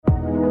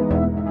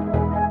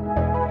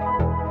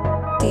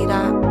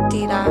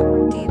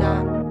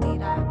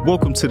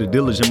Welcome to the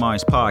Diligent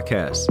Minds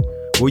podcast,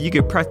 where you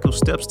get practical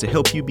steps to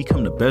help you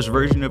become the best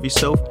version of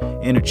yourself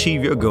and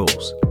achieve your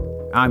goals.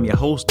 I'm your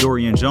host,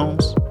 Dorian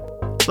Jones.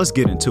 Let's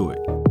get into it.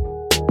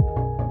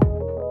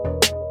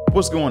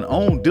 What's going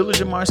on,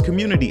 Diligent Minds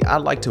community?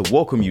 I'd like to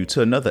welcome you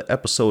to another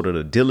episode of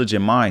the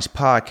Diligent Minds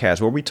podcast,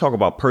 where we talk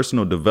about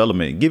personal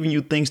development, giving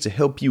you things to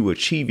help you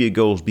achieve your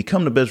goals,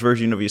 become the best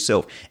version of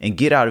yourself, and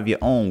get out of your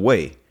own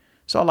way.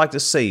 So I'd like to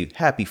say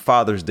happy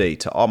Father's Day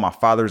to all my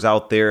fathers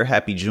out there.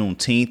 Happy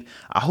Juneteenth.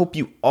 I hope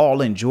you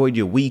all enjoyed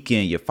your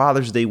weekend, your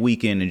Father's Day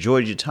weekend,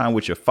 enjoyed your time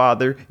with your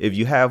father, if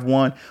you have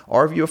one,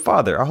 or if you're a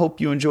father, I hope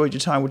you enjoyed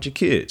your time with your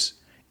kids.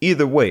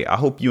 Either way, I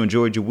hope you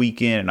enjoyed your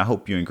weekend, and I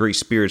hope you're in great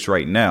spirits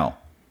right now.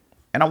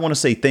 And I want to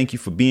say thank you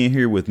for being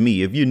here with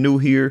me. If you're new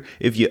here,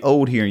 if you're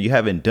old here and you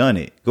haven't done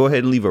it, go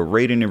ahead and leave a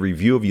rating and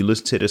review if you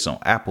listen to this on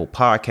Apple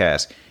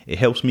Podcasts. It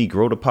helps me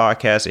grow the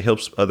podcast. It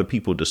helps other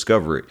people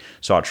discover it.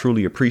 So I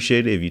truly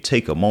appreciate it if you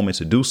take a moment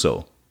to do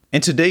so.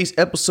 In today's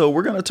episode,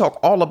 we're going to talk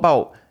all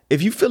about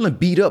if you're feeling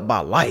beat up by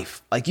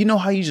life, like, you know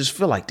how you just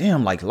feel like,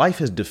 damn, like life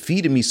has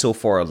defeated me so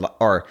far,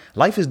 or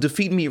life is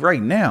defeating me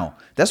right now.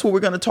 That's what we're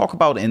going to talk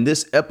about in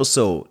this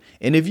episode.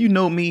 And if you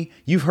know me,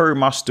 you've heard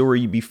my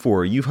story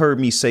before. You've heard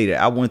me say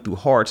that I went through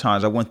hard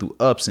times. I went through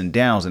ups and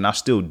downs, and I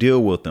still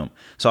deal with them.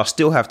 So I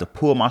still have to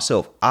pull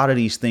myself out of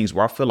these things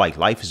where I feel like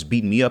life is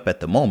beating me up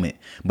at the moment,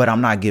 but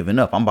I'm not giving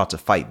up. I'm about to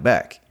fight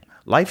back.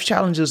 Life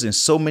challenges in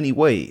so many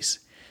ways.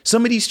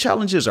 Some of these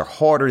challenges are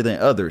harder than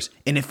others,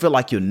 and it feel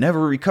like you'll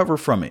never recover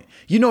from it.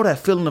 You know that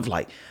feeling of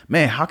like,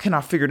 man, how can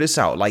I figure this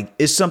out? Like,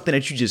 it's something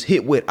that you just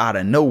hit with out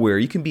of nowhere.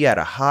 You can be at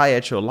a high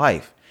at your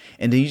life,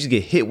 and then you just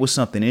get hit with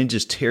something and it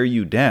just tear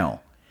you down.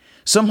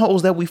 Some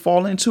holes that we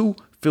fall into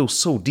feel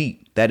so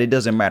deep that it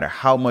doesn't matter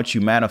how much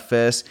you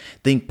manifest,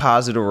 think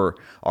positive,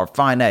 or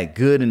find that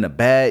good in the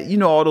bad. You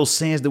know, all those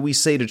sayings that we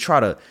say to try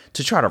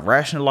to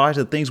rationalize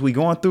the things we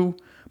going through.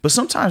 But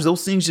sometimes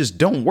those things just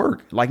don't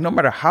work. Like, no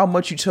matter how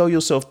much you tell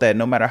yourself that,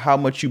 no matter how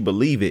much you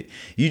believe it,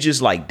 you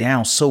just like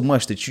down so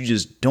much that you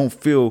just don't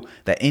feel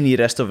that any of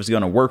that stuff is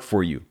going to work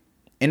for you.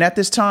 And at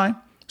this time,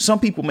 some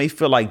people may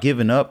feel like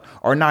giving up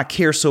or not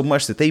care so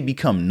much that they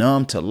become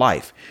numb to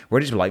life, where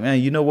they just be like,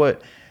 man, you know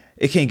what?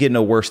 It can't get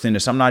no worse than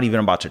this. I'm not even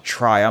about to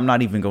try. I'm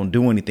not even going to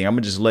do anything. I'm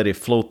going to just let it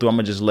flow through. I'm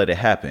going to just let it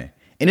happen.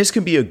 And this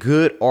can be a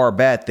good or a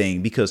bad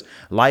thing, because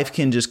life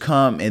can just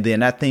come and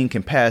then that thing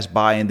can pass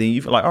by and then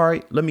you feel like, all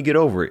right, let me get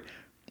over it.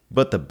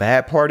 But the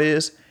bad part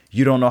is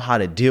you don't know how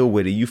to deal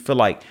with it. You feel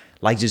like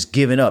just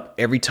giving up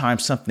every time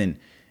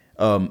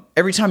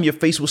every time you're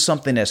faced with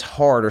something that's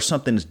hard or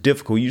something that's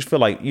difficult. You just feel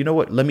like, you know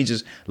what, let me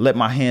just let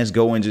my hands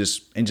go and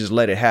just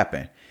let it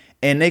happen.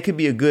 And they could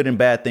be a good and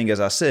bad thing,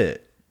 as I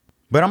said.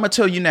 But I'm going to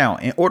tell you now,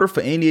 in order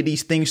for any of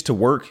these things to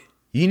work,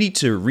 you need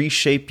to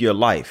reshape your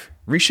life.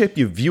 Reshape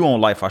your view on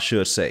life, I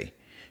should say.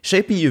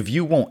 Shaping your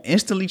view won't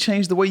instantly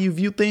change the way you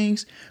view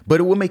things,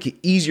 but it will make it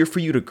easier for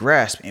you to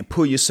grasp and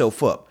pull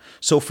yourself up.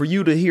 So for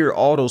you to hear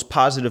all those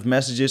positive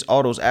messages,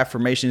 all those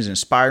affirmations,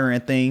 inspiring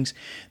things,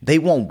 they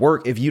won't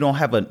work if you don't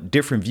have a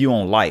different view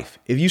on life.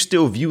 If you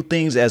still view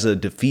things as a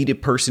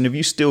defeated person, if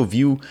you still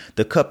view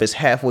the cup as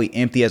halfway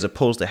empty as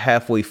opposed to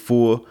halfway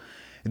full,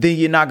 then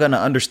you're not going to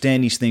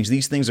understand these things.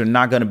 These things are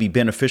not going to be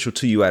beneficial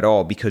to you at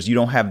all, because you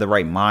don't have the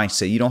right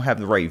mindset. You don't have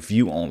the right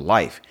view on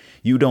life.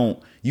 You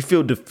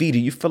feel defeated.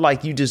 You feel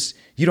like you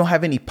don't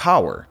have any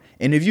power.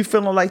 And if you're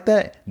feeling like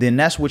that, then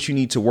that's what you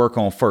need to work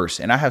on first.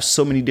 And I have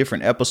so many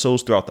different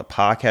episodes throughout the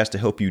podcast to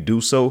help you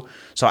do so.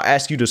 So I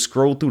ask you to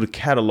scroll through the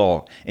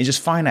catalog and just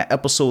find that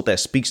episode that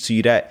speaks to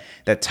you, that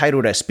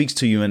title that speaks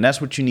to you. And that's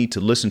what you need to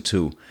listen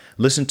to.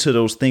 Listen to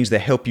those things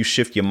that help you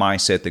shift your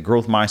mindset. The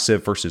growth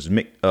mindset versus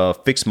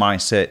fixed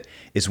mindset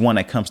is one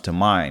that comes to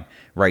mind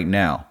right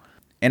now.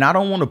 And I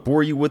don't want to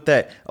bore you with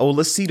that. Oh,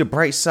 let's see the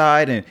bright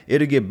side and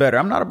it'll get better.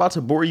 I'm not about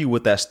to bore you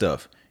with that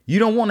stuff. You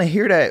don't want to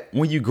hear that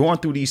when you're going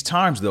through these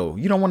times, though.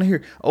 You don't want to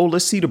hear, oh,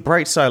 let's see the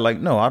bright side. Like,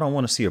 no, I don't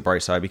want to see a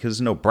bright side, because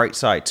there's no bright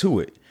side to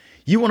it.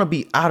 You want to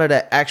be out of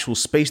that actual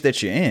space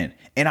that you're in.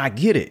 And I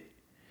get it.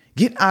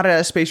 Getting out of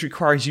that space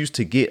requires you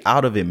to get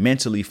out of it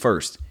mentally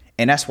first.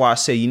 And that's why I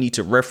say you need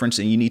to reference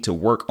and you need to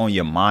work on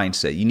your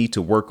mindset. You need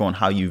to work on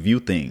how you view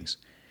things.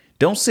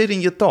 Don't sit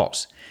in your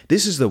thoughts.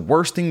 This is the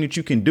worst thing that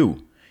you can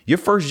do. Your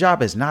first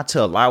job is not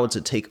to allow it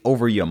to take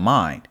over your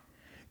mind.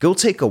 Go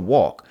take a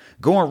walk.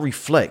 Go and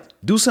reflect.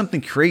 Do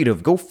something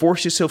creative. Go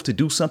force yourself to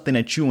do something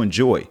that you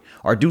enjoy,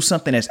 or do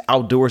something that's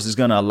outdoors that's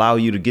going to allow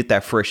you to get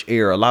that fresh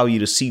air, allow you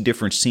to see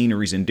different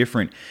sceneries and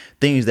different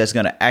things that's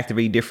going to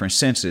activate different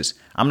senses.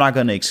 I'm not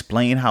going to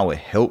explain how it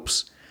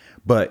helps,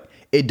 but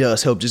it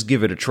does help. Just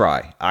give it a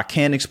try. I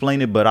can't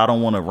explain it, but I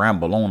don't want to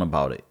ramble on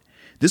about it.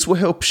 This will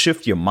help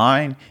shift your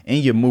mind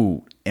and your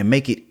mood and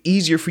make it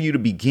easier for you to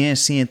begin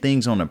seeing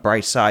things on the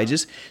bright side,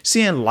 just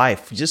seeing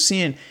life, just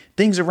seeing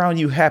things around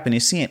you happening,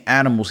 seeing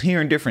animals,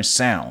 hearing different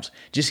sounds.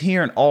 Just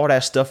hearing all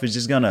that stuff is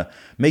just going to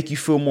make you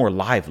feel more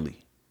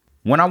lively.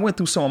 When I went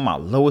through some of my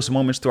lowest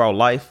moments throughout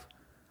life,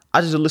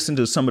 I just listened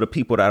to some of the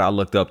people that I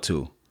looked up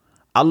to.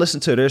 I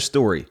listened to their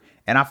story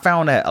And I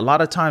found that a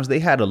lot of times they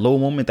had a low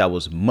moment that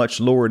was much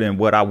lower than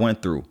what I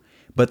went through,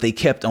 but they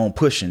kept on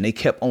pushing. They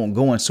kept on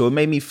going. So it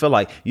made me feel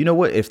like, you know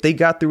what, if they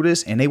got through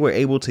this and they were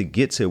able to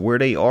get to where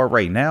they are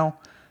right now,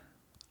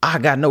 I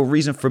got no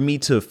reason for me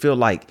to feel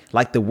like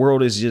the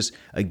world is just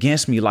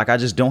against me. Like I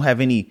just don't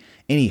have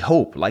any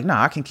hope. Like,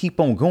 nah, I can keep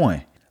on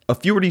going. A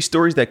few of these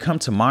stories that come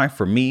to mind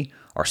for me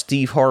are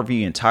Steve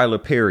Harvey and Tyler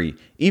Perry,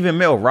 even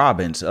Mel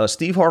Robbins.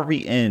 Steve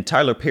Harvey and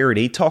Tyler Perry,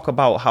 they talk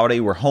about how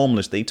they were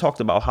homeless. They talked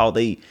about how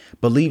they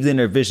believed in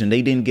their vision.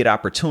 They didn't get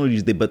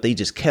opportunities, but they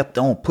just kept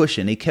on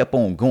pushing. They kept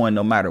on going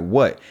no matter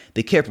what.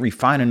 They kept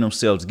refining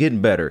themselves,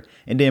 getting better.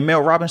 And then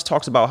Mel Robbins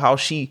talks about how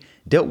she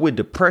dealt with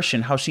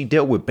depression, how she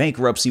dealt with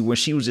bankruptcy when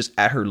she was just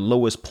at her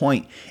lowest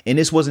point. And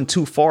this wasn't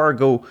too far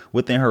ago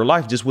within her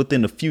life, just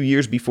within a few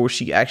years before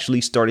she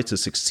actually started to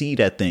succeed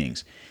at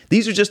things.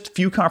 These are just a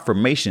few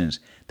confirmations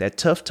that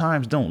tough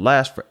times don't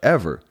last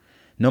forever.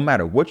 No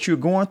matter what you're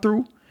going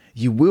through,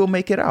 you will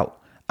make it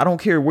out. I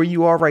don't care where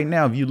you are right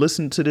now. If you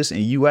listen to this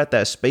and you at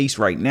that space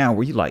right now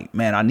where you're like,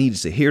 man, I needed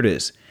to hear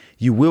this.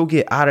 You will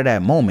get out of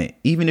that moment.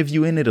 Even if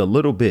you in it a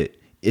little bit,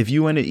 if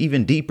you in it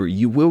even deeper,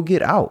 you will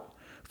get out.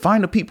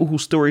 Find the people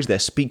whose stories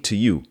that speak to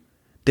you.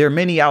 There are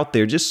many out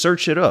there. Just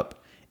search it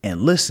up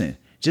and listen.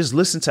 Just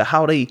listen to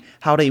how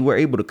they were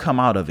able to come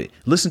out of it.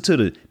 Listen to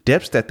the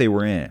depths that they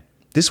were in.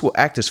 This will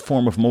act as a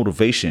form of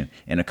motivation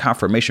and a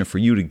confirmation for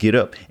you to get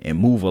up and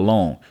move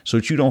along so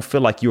that you don't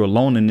feel like you're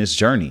alone in this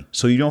journey.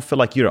 So you don't feel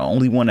like you're the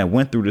only one that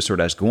went through this or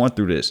that's going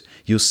through this.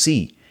 You'll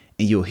see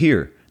and you'll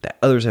hear that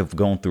others have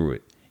gone through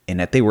it and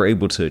that they were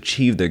able to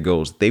achieve their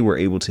goals. They were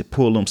able to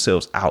pull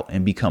themselves out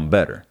and become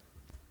better.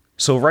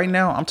 So right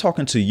now I'm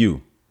talking to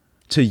you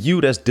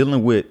that's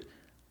dealing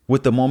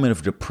with the moment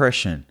of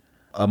depression,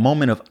 a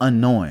moment of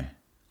unknowing,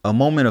 a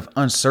moment of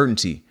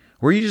uncertainty,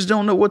 where you just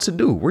don't know what to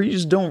do, where you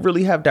just don't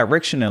really have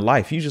direction in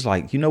life. You just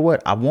like, you know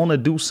what? I want to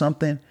do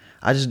something.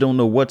 I just don't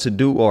know what to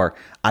do, or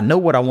I know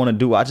what I want to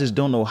do. I just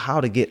don't know how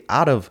to get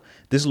out of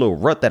this little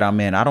rut that I'm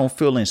in. I don't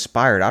feel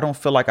inspired. I don't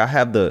feel like I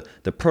have the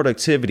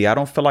productivity. I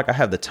don't feel like I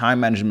have the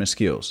time management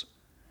skills.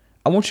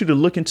 I want you to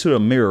look into a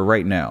mirror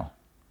right now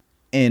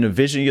and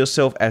envision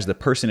yourself as the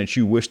person that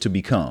you wish to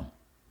become.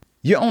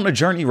 You're on a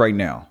journey right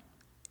now,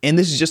 and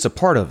this is just a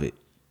part of it.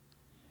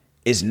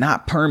 It's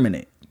not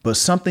permanent, but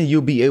something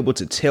you'll be able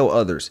to tell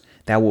others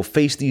that will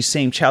face these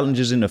same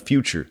challenges in the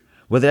future,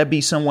 whether that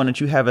be someone that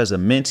you have as a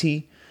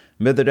mentee,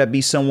 whether that be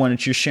someone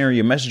that you're sharing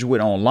your message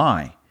with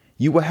online.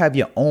 You will have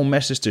your own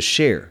message to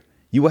share.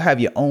 You will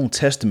have your own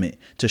testament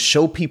to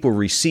show people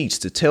receipts,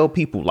 to tell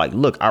people like,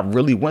 look, I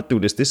really went through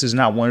this. This is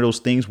not one of those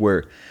things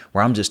where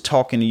I'm just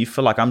talking and you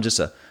feel like I'm just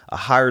a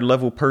higher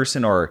level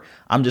person, or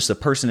I'm just a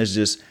person that's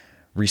just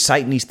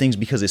reciting these things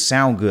because it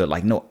sound good.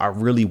 Like, no, I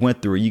really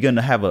went through it. You're going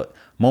to have a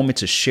moment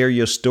to share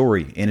your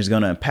story and it's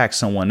going to impact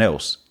someone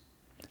else.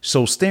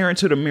 So stare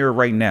into the mirror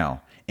right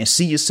now and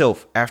see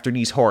yourself after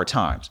these hard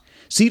times.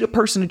 See the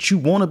person that you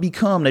want to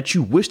become, that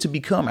you wish to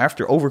become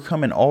after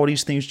overcoming all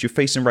these things that you're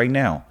facing right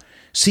now.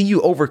 See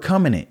you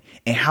overcoming it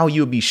and how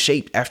you'll be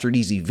shaped after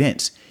these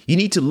events. You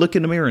need to look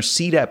in the mirror and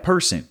see that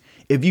person.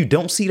 If you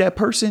don't see that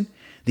person,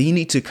 then you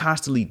need to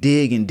constantly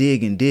dig and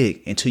dig and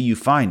dig until you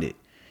find it.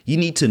 You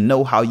need to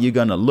know how you're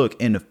going to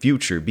look in the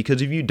future,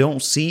 because if you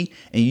don't see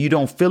and you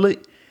don't feel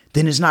it,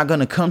 then it's not going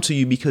to come to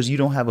you because you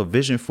don't have a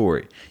vision for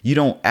it. You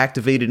don't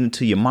activate it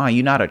into your mind.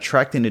 You're not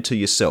attracting it to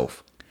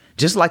yourself.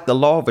 Just like the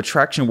law of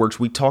attraction works,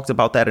 we talked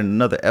about that in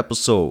another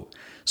episode.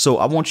 So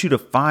I want you to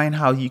find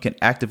how you can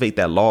activate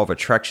that law of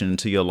attraction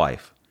into your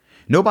life.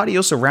 Nobody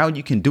else around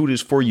you can do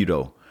this for you,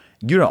 though.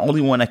 You're the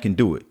only one that can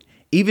do it.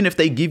 Even if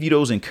they give you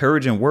those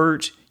encouraging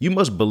words, you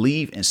must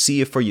believe and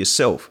see it for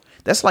yourself.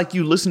 That's like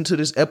you listen to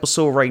this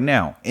episode right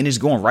now and it's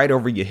going right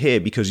over your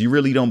head because you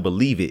really don't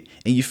believe it.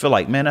 And you feel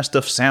like, man, that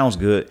stuff sounds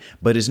good,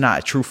 but it's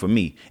not true for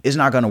me. It's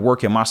not going to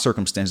work in my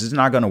circumstances. It's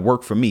not going to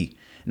work for me.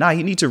 Now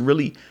you need to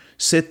really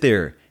sit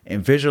there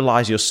and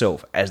visualize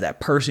yourself as that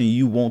person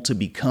you want to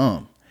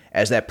become,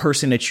 as that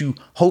person that you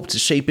hope to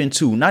shape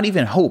into. Not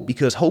even hope,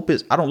 because hope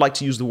is, I don't like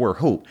to use the word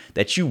hope,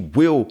 that you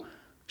will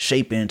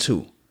shape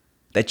into,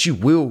 that you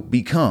will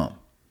become.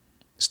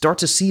 Start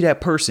to see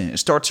that person and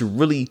start to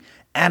really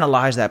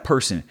analyze that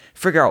person.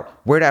 Figure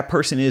out where that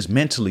person is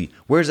mentally.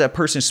 Where's that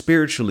person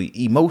spiritually,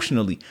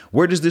 emotionally?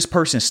 Where does this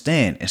person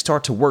stand? And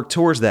start to work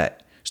towards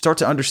that. Start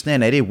to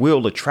understand that it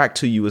will attract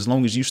to you as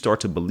long as you start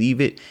to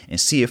believe it and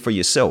see it for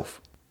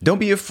yourself. Don't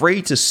be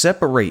afraid to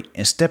separate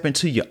and step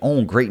into your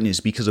own greatness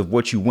because of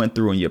what you went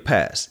through in your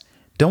past.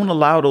 Don't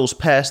allow those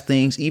past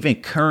things,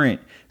 even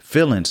current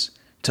feelings,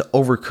 to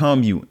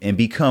overcome you and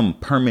become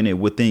permanent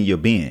within your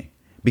being.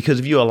 Because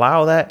if you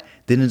allow that,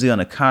 then it's going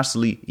to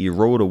constantly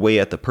erode away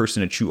at the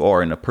person that you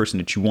are and the person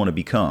that you want to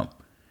become.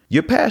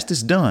 Your past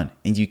is done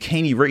and you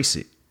can't erase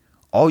it.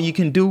 All you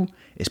can do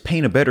is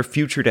paint a better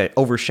future that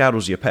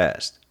overshadows your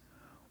past.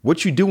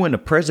 What you do in the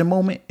present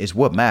moment is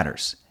what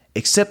matters.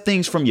 Accept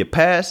things from your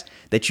past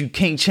that you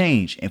can't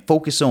change and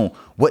focus on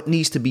what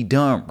needs to be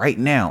done right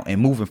now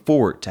and moving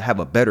forward to have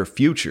a better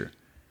future.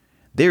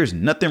 There's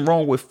nothing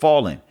wrong with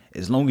falling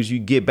as long as you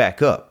get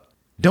back up.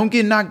 Don't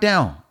get knocked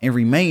down and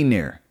remain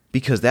there,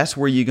 because that's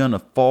where you're going to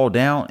fall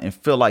down and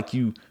feel like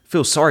you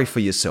feel sorry for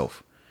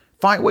yourself.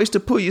 Find ways to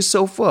pull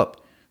yourself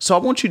up. So I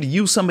want you to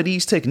use some of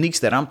these techniques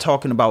that I'm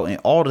talking about in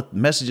all the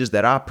messages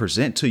that I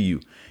present to you.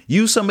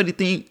 Use some of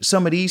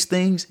these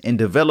things and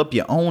develop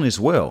your own as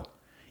well.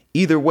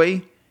 Either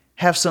way,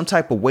 have some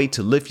type of way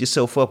to lift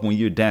yourself up when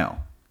you're down.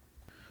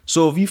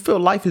 So if you feel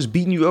life is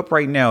beating you up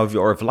right now,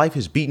 if life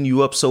is beating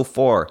you up so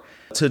far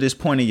to this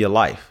point in your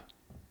life,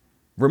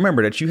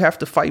 remember that you have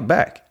to fight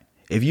back.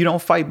 If you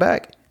don't fight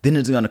back, then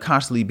it's going to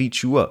constantly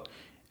beat you up.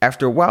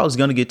 After a while, it's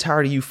going to get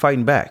tired of you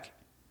fighting back.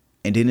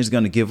 And then it's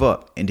going to give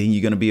up. And then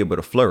you're going to be able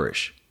to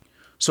flourish.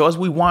 So as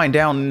we wind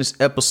down in this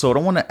episode, I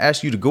want to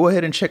ask you to go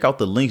ahead and check out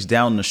the links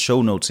down in the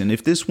show notes. And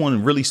if this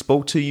one really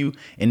spoke to you,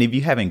 and if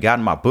you haven't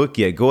gotten my book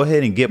yet, go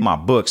ahead and get my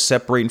book,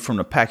 Separating from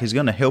the Pack. It's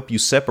going to help you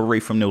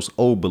separate from those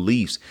old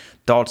beliefs,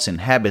 thoughts, and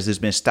habits that's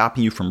been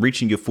stopping you from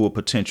reaching your full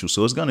potential.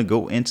 So it's going to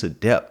go into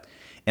depth.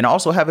 And I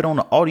also have it on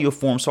the audio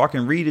form so I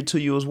can read it to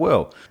you as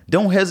well.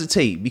 Don't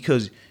hesitate,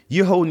 because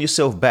you're holding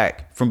yourself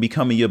back from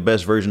becoming your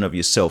best version of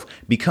yourself,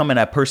 becoming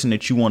that person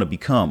that you want to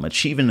become,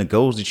 achieving the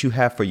goals that you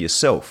have for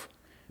yourself.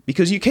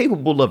 Because you're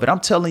capable of it. I'm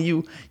telling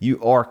you,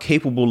 you are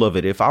capable of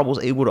it. If I was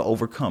able to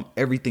overcome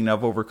everything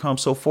I've overcome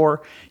so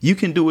far, you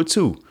can do it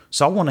too.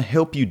 So I want to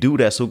help you do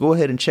that. So go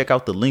ahead and check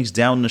out the links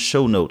down in the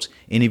show notes.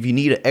 And if you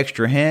need an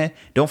extra hand,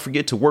 don't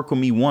forget to work with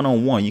me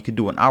one-on-one. You can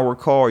do an hour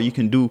call, or you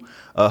can do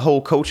a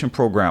whole coaching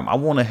program. I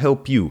want to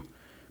help you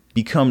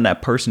become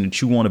that person that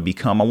you want to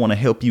become. I want to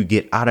help you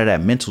get out of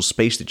that mental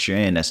space that you're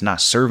in that's not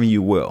serving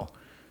you well.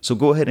 So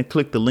go ahead and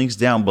click the links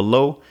down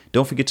below.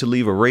 Don't forget to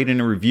leave a rating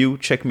and review.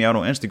 Check me out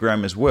on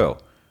Instagram as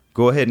well.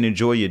 Go ahead and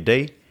enjoy your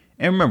day.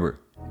 And remember,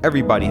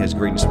 everybody has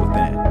greatness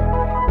within,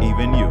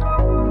 even you.